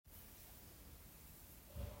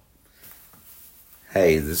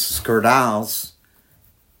Hey, this is Curt Iles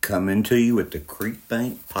coming to you with the Creek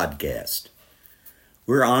Bank Podcast.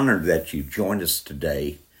 We're honored that you've joined us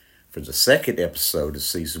today for the second episode of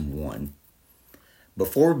Season 1.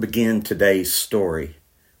 Before we begin today's story,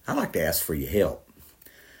 I'd like to ask for your help.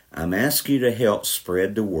 I'm asking you to help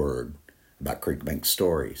spread the word about Creek Bank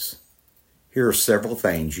stories. Here are several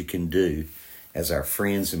things you can do as our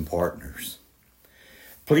friends and partners.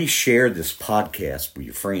 Please share this podcast with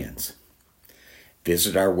your friends.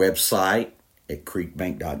 Visit our website at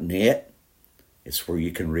creekbank.net. It's where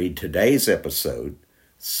you can read today's episode,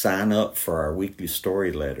 sign up for our weekly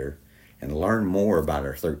story letter, and learn more about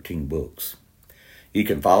our 13 books. You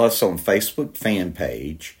can follow us on Facebook fan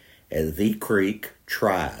page at The Creek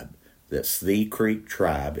Tribe. That's The Creek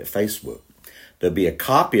Tribe at Facebook. There'll be a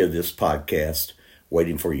copy of this podcast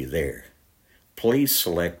waiting for you there. Please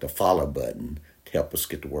select the follow button to help us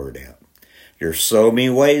get the word out. There's so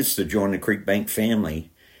many ways to join the Creek Bank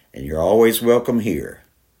family, and you're always welcome here.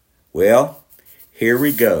 Well, here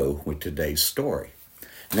we go with today's story.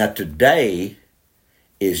 Now, today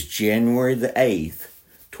is January the 8th,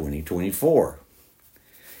 2024.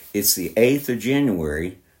 It's the 8th of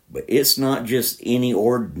January, but it's not just any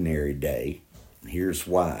ordinary day. And here's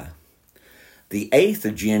why. The 8th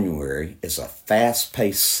of January is a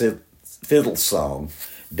fast-paced fiddle song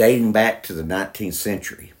dating back to the 19th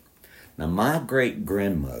century. Now, my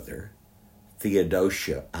great-grandmother,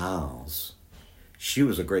 Theodosia Iles, she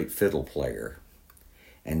was a great fiddle player.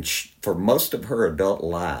 And for most of her adult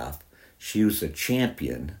life, she was a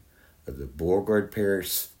champion of the Beauregard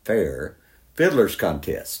Parish Fair Fiddlers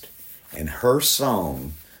Contest. And her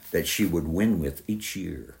song that she would win with each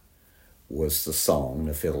year was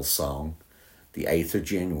the fiddle song, the 8th of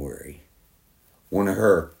January. One of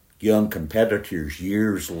her young competitors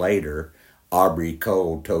years later, Aubrey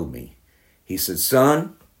Cole, told me, he said,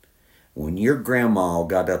 "Son, when your grandma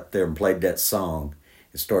got up there and played that song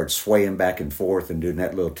and started swaying back and forth and doing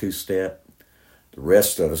that little two-step, the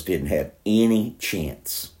rest of us didn't have any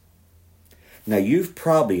chance." Now, you've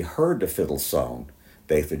probably heard the fiddle song,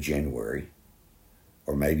 the 8th of January,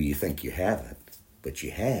 or maybe you think you haven't, but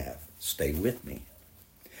you have. Stay with me.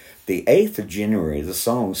 The 8th of January, the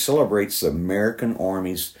song celebrates the American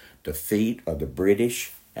Army's defeat of the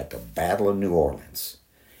British at the Battle of New Orleans.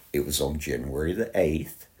 It was on January the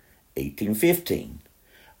 8th, 1815.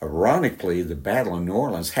 Ironically, the Battle of New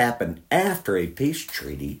Orleans happened after a peace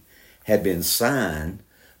treaty had been signed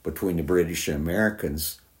between the British and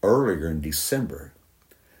Americans earlier in December.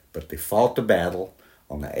 But they fought the battle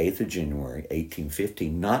on the 8th of January,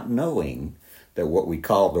 1815, not knowing that what we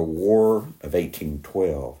call the War of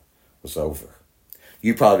 1812 was over.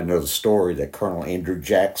 You probably know the story that Colonel Andrew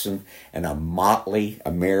Jackson and a motley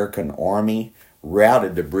American army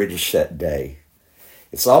routed the British that day.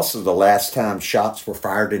 It's also the last time shots were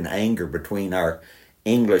fired in anger between our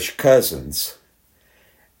English cousins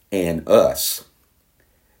and us.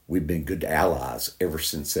 We've been good allies ever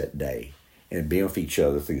since that day and been with each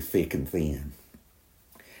other through thick and thin.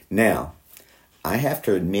 Now, I have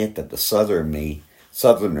to admit that the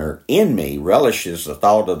Southerner in me relishes the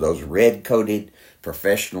thought of those red-coated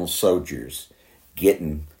professional soldiers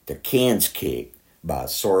getting their cans kicked by an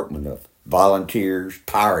assortment of volunteers,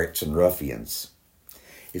 pirates, and ruffians.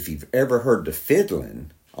 If you've ever heard the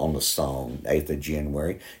fiddling on the song, 8th of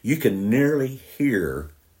January, you can nearly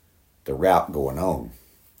hear the rout going on.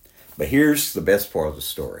 But here's the best part of the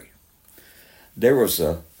story. There was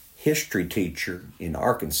a history teacher in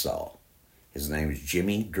Arkansas. His name is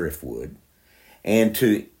Jimmy Driftwood. And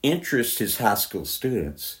to interest his high school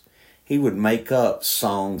students, he would make up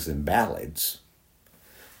songs and ballads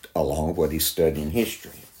along with what he studied in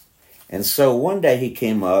history. And so one day he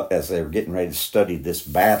came up, as they were getting ready to study this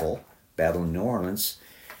Battle of New Orleans,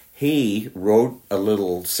 he wrote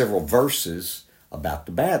several verses about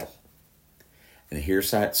the battle. And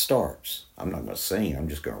here's how it starts. I'm not going to sing, I'm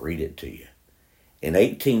just going to read it to you. In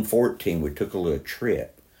 1814, we took a little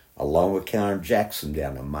trip along with Colonel Jackson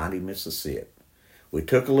down the mighty Mississippi. We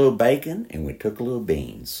took a little bacon and we took a little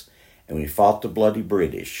beans, and we fought the bloody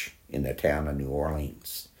British in the town of New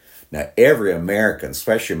Orleans. Now, every American,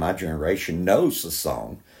 especially my generation, knows the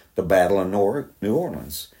song, The Battle of New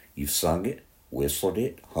Orleans. You've sung it, whistled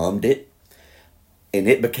it, hummed it, and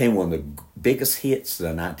it became one of the biggest hits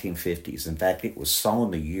of the 1950s. In fact, it was Song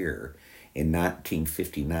of the Year in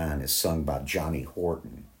 1959, as sung by Johnny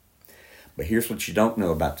Horton. But here's what you don't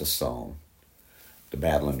know about the song, The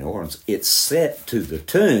Battle of New Orleans. It's set to the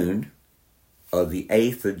tune of the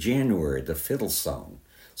 8th of January, the fiddle song.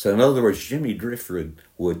 So in other words, Jimmy Driftwood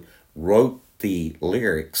wrote the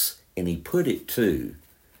lyrics and he put it to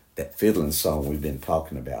that fiddling song we've been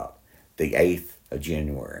talking about, the 8th of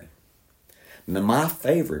January. Now, my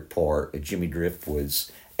favorite part of Jimmy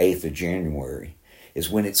Driftwood's 8th of January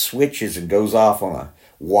is when it switches and goes off on a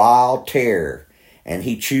wild tear, and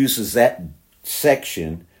he chooses that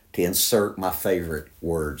section to insert my favorite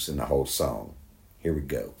words in the whole song. Here we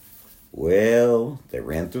go. Well, they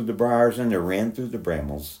ran through the briars and they ran through the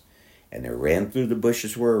brambles, and they ran through the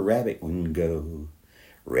bushes where a rabbit wouldn't go.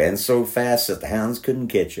 Ran so fast that the hounds couldn't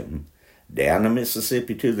catch 'em, down the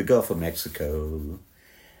Mississippi to the Gulf of Mexico.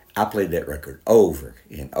 I played that record over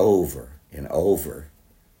and over and over.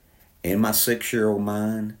 In my 6-year-old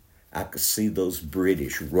mind, I could see those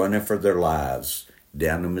British running for their lives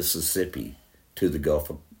down the Mississippi to the Gulf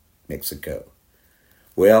of Mexico.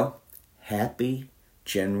 Well, happy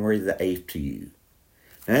January the 8th to you.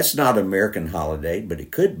 Now, that's not an American holiday, but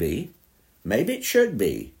it could be. Maybe it should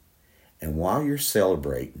be. And while you're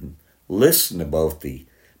celebrating, listen to both the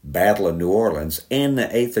Battle of New Orleans and the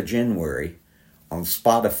 8th of January on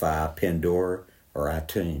Spotify, Pandora, or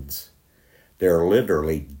iTunes. There are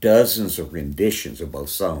literally dozens of renditions of both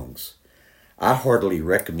songs. I heartily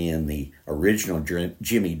recommend the original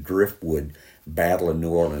Jimmy Driftwood Battle of New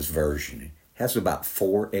Orleans version. It has about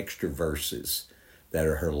 4 extra verses that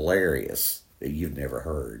are hilarious that you've never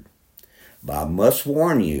heard. But I must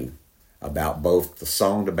warn you about both the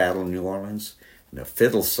song The Battle of New Orleans and the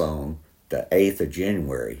fiddle song The 8th of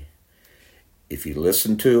January. If you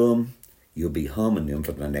listen to them, you'll be humming them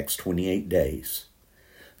for the next 28 days.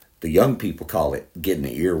 The young people call it getting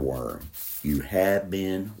the earworm. You have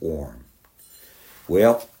been warned.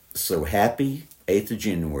 Well, so happy 8th of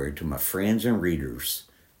January to my friends and readers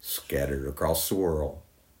scattered across the world.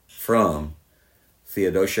 From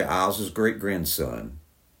Theodosia Iles' great-grandson,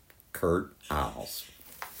 Curt Iles.